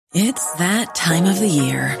It's that time of the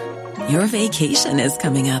year. Your vacation is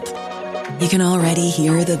coming up. You can already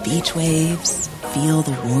hear the beach waves, feel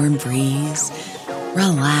the warm breeze,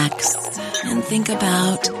 relax, and think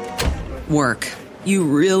about work. You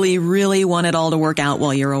really, really want it all to work out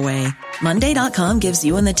while you're away. Monday.com gives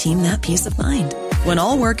you and the team that peace of mind. When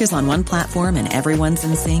all work is on one platform and everyone's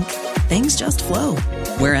in sync, things just flow.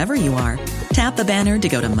 Wherever you are, tap the banner to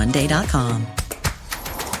go to Monday.com.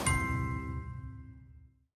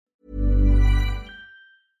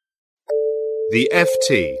 The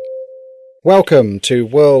FT. Welcome to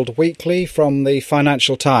World Weekly from the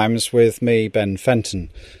Financial Times with me, Ben Fenton.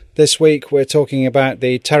 This week we're talking about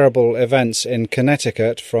the terrible events in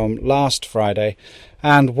Connecticut from last Friday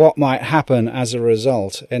and what might happen as a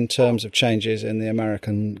result in terms of changes in the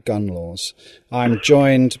American gun laws. I'm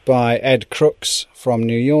joined by Ed Crooks from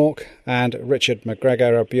New York and Richard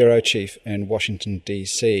McGregor, a bureau chief in Washington,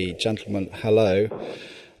 D.C. Gentlemen, hello.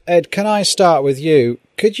 Ed, can I start with you?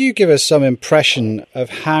 Could you give us some impression of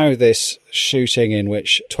how this shooting, in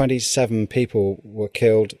which 27 people were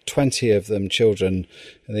killed, 20 of them children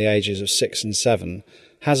in the ages of 6 and 7,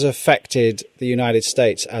 has affected the United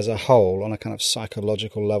States as a whole on a kind of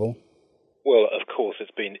psychological level? Well, of course,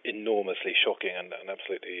 it's been enormously shocking and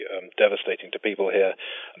absolutely devastating to people here.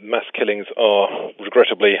 Mass killings are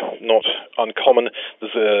regrettably not uncommon.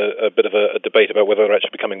 There's a bit of a debate about whether they're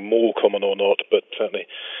actually becoming more common or not, but certainly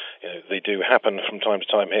they do happen from time to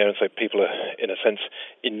time here, and so people are, in a sense,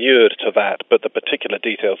 inured to that. But the particular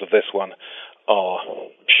details of this one are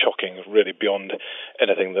shocking, really beyond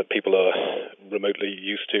anything that people are remotely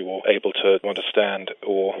used to or able to understand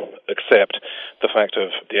or accept. The fact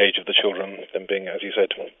of the age of the children, them being, as you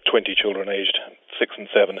said, 20 children aged 6 and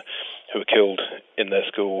 7 who were killed in their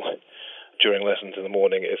school during lessons in the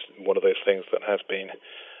morning, is one of those things that has been,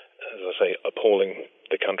 as I say, appalling.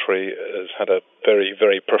 The country has had a very,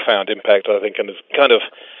 very profound impact, I think, and has kind of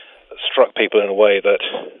struck people in a way that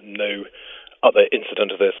no other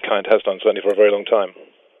incident of this kind has done, certainly for a very long time.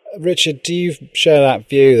 Richard, do you share that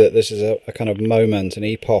view that this is a kind of moment, an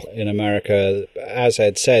epoch in America? As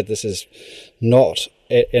Ed said, this is not,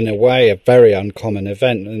 in a way, a very uncommon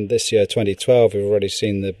event. And this year, 2012, we've already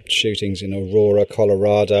seen the shootings in Aurora,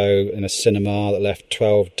 Colorado, in a cinema that left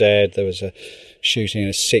 12 dead. There was a shooting in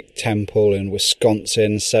a Sikh temple in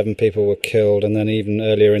Wisconsin. 7 people were killed. And then even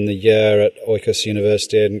earlier in the year at Oikos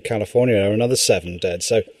University in California, there were another 7 dead.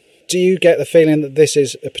 So do you get the feeling that this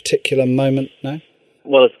is a particular moment now?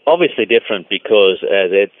 Well, it's obviously different because, as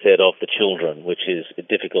Ed said, of the children, which is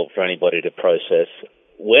difficult for anybody to process.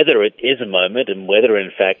 Whether it is a moment and whether, in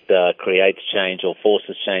fact, creates change or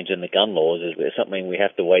forces change in the gun laws is something we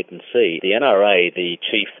have to wait and see. The NRA, the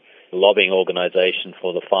chief lobbying organisation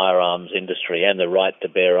for the firearms industry and the right to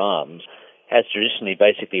bear arms, has traditionally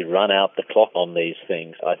basically run out the clock on these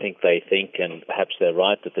things. I think they think, and perhaps they're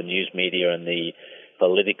right, that the news media and the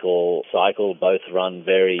political cycle both run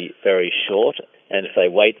very, very short. And if they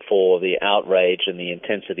wait for the outrage and the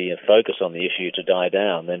intensity and focus on the issue to die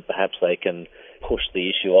down, then perhaps they can push the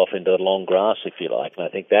issue off into the long grass, if you like. And I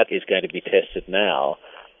think that is going to be tested now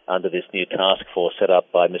under this new task force set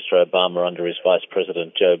up by Mr. Obama under his Vice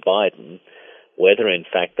President Joe Biden, whether in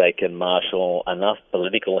fact they can marshal enough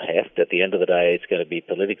political heft. At the end of the day, it's going to be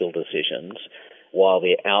political decisions, while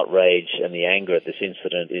the outrage and the anger at this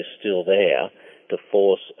incident is still there, to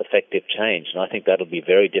force effective change. And I think that'll be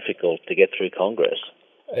very difficult to get through Congress.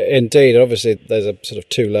 Indeed. Obviously, there's a sort of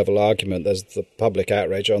two-level argument. There's the public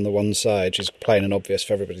outrage on the one side, which is plain and obvious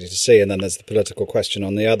for everybody to see, and then there's the political question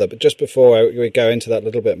on the other. But just before we go into that a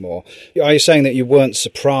little bit more, are you saying that you weren't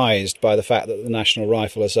surprised by the fact that the National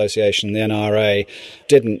Rifle Association, the NRA,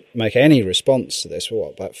 didn't make any response to this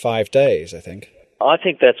for, about 5 days, I think? I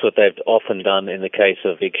think that's what they've often done in the case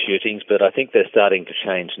of big shootings, but I think they're starting to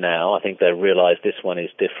change now. I think they realise this one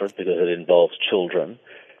is different because it involves children.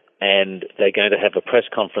 And they're going to have a press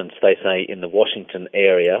conference, they say, in the Washington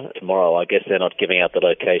area tomorrow. I guess they're not giving out the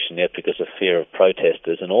location yet because of fear of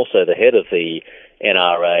protesters. And also the head of the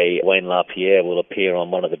NRA, Wayne LaPierre, will appear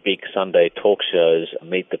on one of the big Sunday talk shows,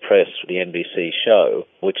 Meet the Press, the NBC show,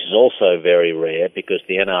 which is also very rare because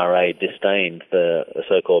the NRA disdained the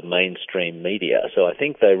so-called mainstream media. So I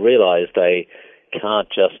think they realise they can't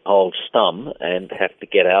just hold stum and have to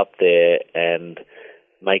get out there and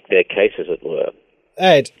make their case, as it were.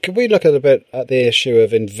 Ed, could we look a bit at the issue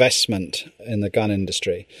of investment in the gun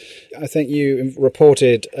industry? I think you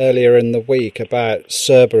reported earlier in the week about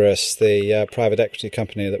Cerberus, the private equity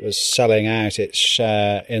company that was selling out its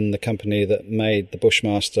share in the company that made the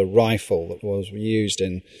Bushmaster rifle that was used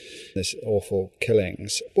in this awful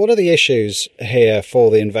killings. What are the issues here for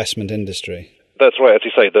the investment industry? That's right. As you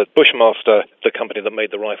say, the Bushmaster, the company that made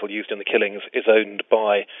the rifle used in the killings, is owned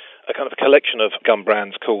by a kind of a collection of gun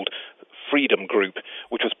brands called Freedom Group,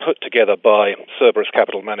 which was put together by Cerberus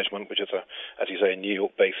Capital Management, which is as you say, a New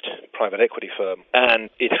York-based private equity firm. And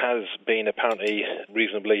it has been apparently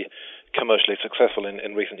reasonably commercially successful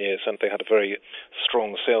in recent years, and they had a very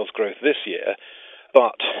strong sales growth this year.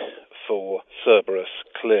 But for Cerberus,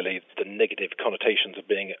 clearly the negative connotations of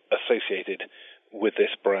being associated with this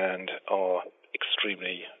brand are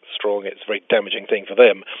extremely strong. It's a very damaging thing for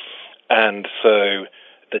them. And so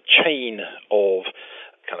the chain of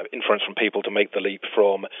kind of inference from people to make the leap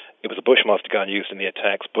from it was a Bushmaster gun used in the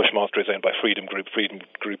attacks, Bushmaster is owned by Freedom Group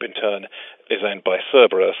in turn is owned by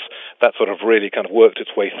Cerberus, that sort of really kind of worked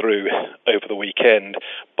its way through over the weekend.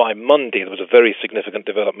 By Monday, there was a very significant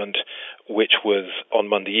development, which was on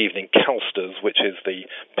Monday evening, CalSTRS, which is the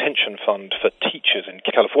pension fund for teachers in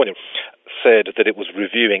California, said that it was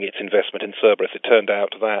reviewing its investment in Cerberus. It turned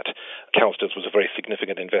out that CalSTRS was a very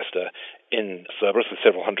significant investor in Cerberus with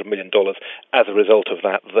several $100 million. As a result of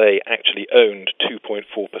that, they actually owned 2.4%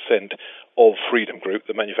 of Freedom Group,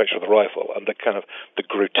 the manufacturer of the rifle, and the kind of the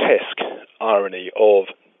grotesque irony of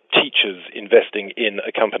teachers investing in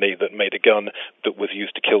a company that made a gun that was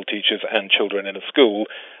used to kill teachers and children in a school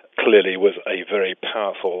clearly was a very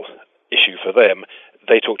powerful issue for them.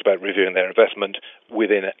 They talked about reviewing their investment.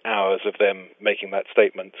 Within hours of them making that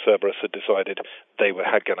statement, Cerberus had decided they were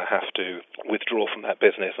going to have to withdraw from that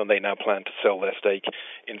business, and they now plan to sell their stake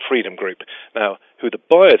in Freedom Group. Now, who the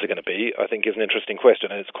buyers are going to be, I think, is an interesting question,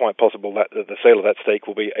 and it's quite possible that the sale of that stake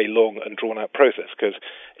will be a long and drawn-out process, because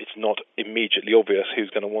it's not immediately obvious who's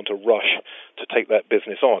going to want to rush to take that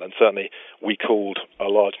business on. And certainly, we called a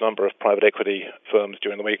large number of private equity firms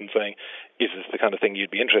during the week and saying, is this the kind of thing you'd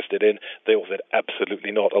be interested in? They all said,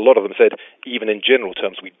 absolutely not. A lot of them said, even in general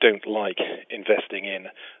terms, we don't like investing in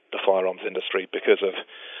the firearms industry because of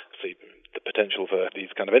the potential for these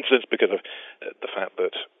kind of incidents, because of the fact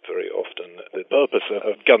that very often the purpose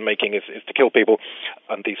of gun making is to kill people,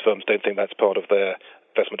 and these firms don't think that's part of their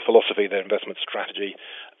investment philosophy, their investment strategy,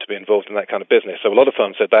 to be involved in that kind of business. So a lot of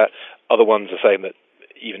firms said that. Other ones are saying that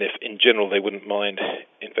even if in general they wouldn't mind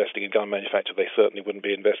investing in gun manufacture, they certainly wouldn't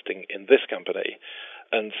be investing in this company.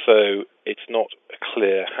 And so it's not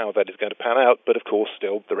clear how that is going to pan out. But of course,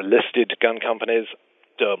 still, there are listed gun companies.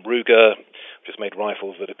 Ruger, which has made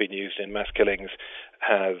rifles that have been used in mass killings,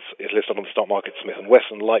 is listed on the stock market. Smith &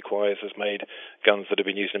 Wesson, likewise, has made guns that have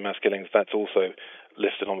been used in mass killings. That's also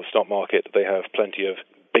listed on the stock market. They have plenty of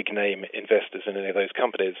big-name investors in any of those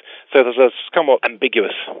companies. So there's a somewhat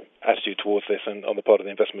ambiguous attitude towards this and on the part of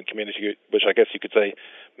the investment community, which I guess you could say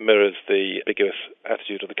mirrors the ambiguous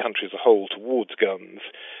attitude of the country as a whole towards guns.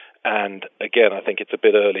 And again, I think it's a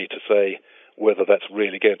bit early to say whether that's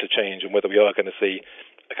really going to change and whether we are going to see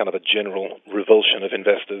a kind of a general revulsion of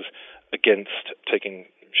investors against taking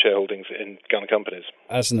shareholdings in gun companies.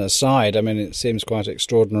 As an aside, I mean, it seems quite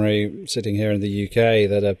extraordinary sitting here in the UK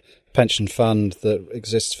that a pension fund that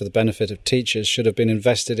exists for the benefit of teachers should have been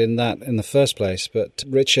invested in that in the first place. But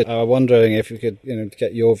Richard, I'm wondering if we could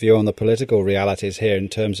get your view on the political realities here in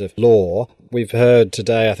terms of law. We've heard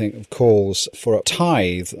today, I think, of calls for a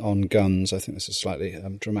tithe on guns. I think this is slightly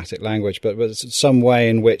dramatic language, but some way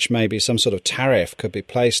in which maybe some sort of tariff could be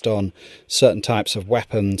placed on certain types of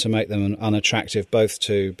weapon to make them unattractive both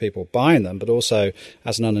to people buying them, but also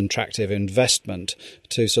as an unattractive investment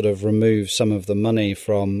to sort of remove some of the money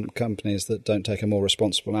from companies that don't take a more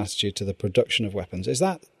responsible attitude to the production of weapons. Is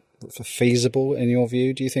that feasible in your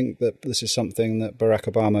view? Do you think that this is something that Barack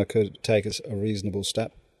Obama could take as a reasonable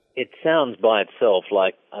step? It sounds by itself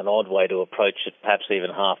like an odd way to approach it, perhaps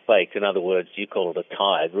even half-baked. In other words, you call it a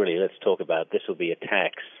tithe. Really, let's talk about this will be a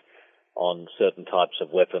tax on certain types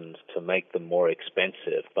of weapons to make them more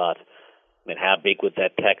expensive. But, I mean, how big would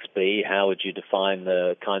that tax be? How would you define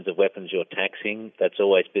the kinds of weapons you're taxing? That's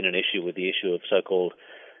always been an issue with the issue of so-called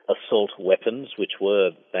assault weapons, which were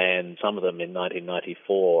banned, some of them in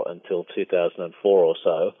 1994 until 2004 or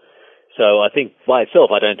so. So I think by itself,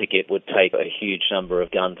 I don't think it would take a huge number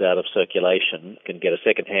of guns out of circulation. You can get a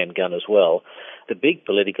second-hand gun as well. The big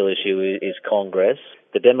political issue is Congress.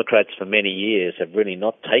 The Democrats for many years have really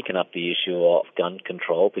not taken up the issue of gun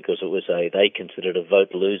control because it was they considered a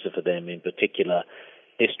vote loser for them in particular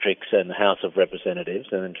districts and the House of Representatives.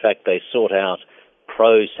 And in fact, they sought out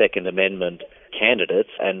pro-Second Amendment candidates,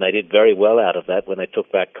 and they did very well out of that when they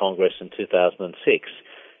took back Congress in 2006.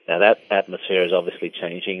 Now, that atmosphere is obviously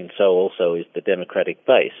changing, and so also is the Democratic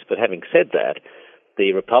base. But having said that,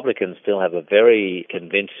 the Republicans still have a very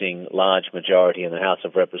convincing large majority in the House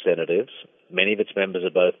of Representatives. Many of its members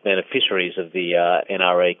are both beneficiaries of the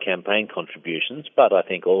NRA campaign contributions, but I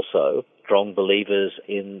think also strong believers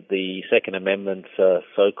in the Second Amendment's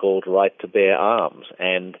so-called right to bear arms.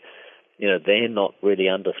 And, they're not really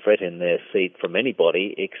under threat in their seat from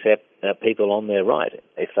anybody except people on their right,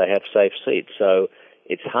 if they have safe seats. So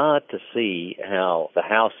it's hard to see how the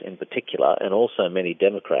House in particular, and also many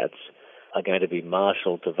Democrats, are going to be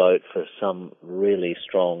marshaled to vote for some really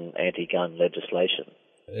strong anti-gun legislation.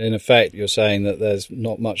 In effect, you're saying that there's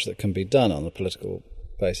not much that can be done on a political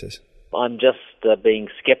basis. I'm just being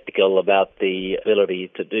sceptical about the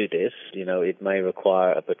ability to do this. It may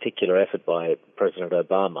require a particular effort by President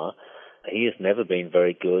Obama. He has never been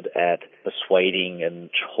very good at persuading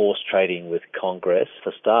and horse trading with Congress,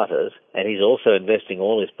 for starters, and he's also investing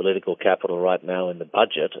all his political capital right now in the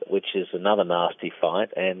budget, which is another nasty fight,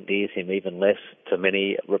 and endears him even less to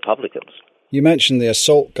many Republicans. You mentioned the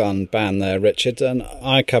assault gun ban there, Richard, and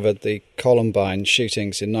I covered the Columbine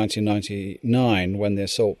shootings in 1999 when the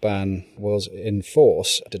assault ban was in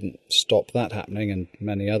force. Didn't stop that happening and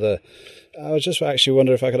many other. I was just actually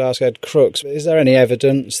wondering if I could ask Ed Crooks, is there any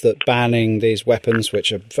evidence that banning these weapons,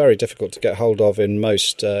 which are very difficult to get hold of in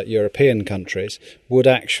most European countries, would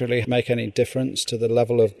actually make any difference to the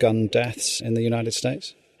level of gun deaths in the United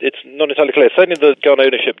States? It's not entirely clear. Certainly the gun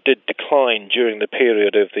ownership did decline during the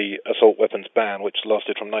period of the assault weapons ban, which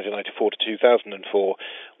lasted from 1994 to 2004.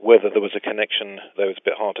 Whether there was a connection, though, is a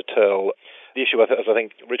bit hard to tell. The issue, as I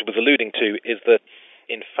think Richard was alluding to, is that,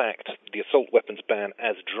 in fact, the assault weapons ban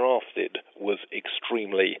as drafted was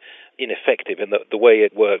extremely ineffective in that the way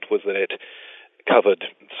it worked was that it covered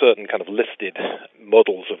certain kind of listed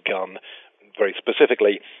models of gun very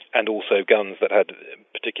specifically, and also guns that had a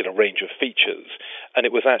particular range of features. And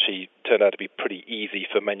it was actually turned out to be pretty easy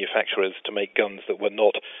for manufacturers to make guns that were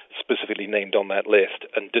not specifically named on that list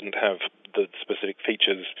and didn't have the specific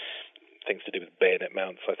features, things to do with bayonet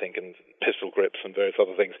mounts, I think, and pistol grips and various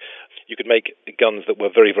other things. You could make guns that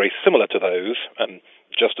were very, very similar to those and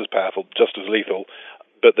just as powerful, just as lethal,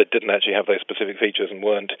 but that didn't actually have those specific features and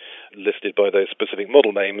weren't listed by those specific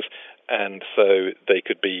model names, and so they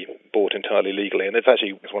could be bought entirely legally. And it's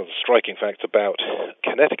actually one of the striking facts about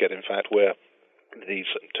Connecticut, in fact, where these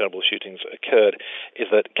terrible shootings occurred,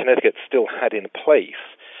 is that Connecticut still had in place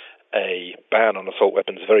a ban on assault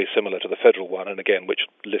weapons very similar to the federal one, and again, which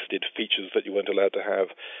listed features that you weren't allowed to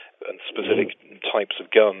have and specific types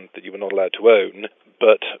of gun that you were not allowed to own.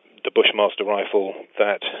 But the Bushmaster rifle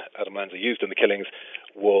that Adam Lanza used in the killings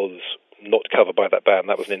was not covered by that ban.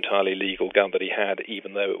 That was an entirely legal gun that he had,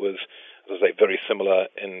 even though it was, as I say, very similar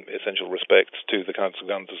in essential respects to the kinds of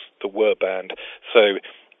guns that were banned. So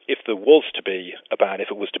if there was to be a ban, if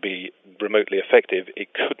it was to be remotely effective,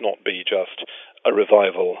 it could not be just a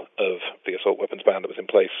revival of the assault weapons ban that was in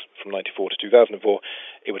place from 1994 to 2004.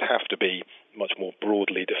 It would have to be much more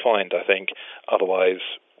broadly defined, I think. Otherwise,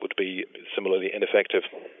 would be similarly ineffective.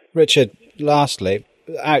 Richard, lastly,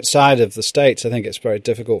 outside of the States, I think it's very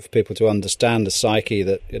difficult for people to understand the psyche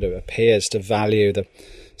that appears to value the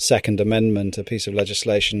Second Amendment, a piece of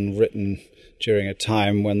legislation written during a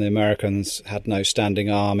time when the Americans had no standing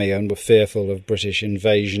army and were fearful of British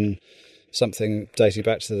invasion, something dating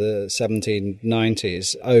back to the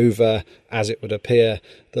 1790s, over, as it would appear,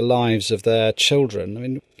 the lives of their children. I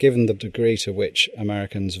mean, given the degree to which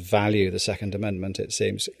Americans value the Second Amendment, it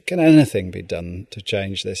seems, can anything be done to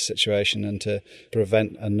change this situation and to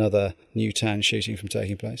prevent another Newtown shooting from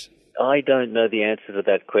taking place? I don't know the answer to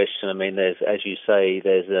that question. I mean, there's, as you say,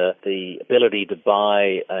 the ability to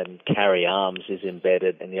buy and carry arms is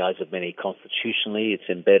embedded in the eyes of many constitutionally. It's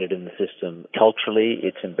embedded in the system culturally.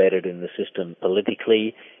 It's embedded in the system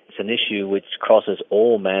politically. It's an issue which crosses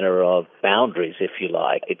all manner of boundaries, if you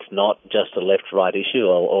like. It's not just a left-right issue,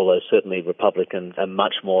 although certainly Republicans are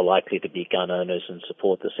much more likely to be gun owners and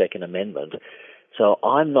support the Second Amendment. So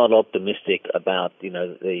I'm not optimistic about,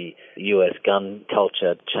 the US gun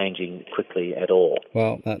culture changing quickly at all.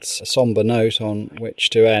 Well, that's a somber note on which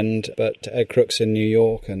to end. But Ed Crooks in New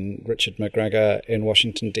York and Richard McGregor in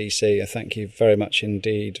Washington, D.C., I thank you very much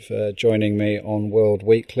indeed for joining me on World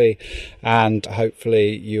Weekly. And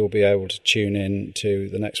hopefully you'll be able to tune in to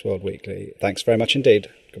the next World Weekly. Thanks very much indeed.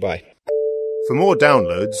 Goodbye. For more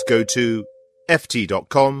downloads, go to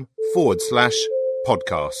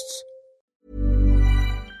ft.com/podcasts.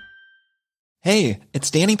 Hey,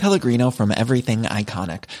 it's Danny Pellegrino from Everything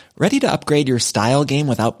Iconic. Ready to upgrade your style game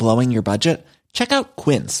without blowing your budget? Check out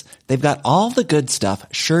Quince. They've got all the good stuff,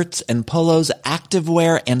 shirts and polos,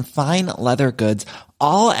 activewear, and fine leather goods,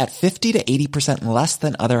 all at 50 to 80% less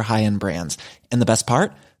than other high-end brands. And the best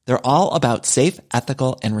part? They're all about safe,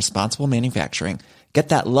 ethical, and responsible manufacturing. Get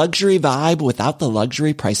that luxury vibe without the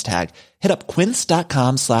luxury price tag. Hit up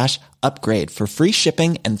quince.com/upgrade for free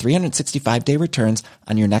shipping and 365-day returns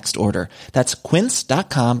on your next order. That's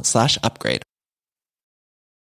quince.com/upgrade.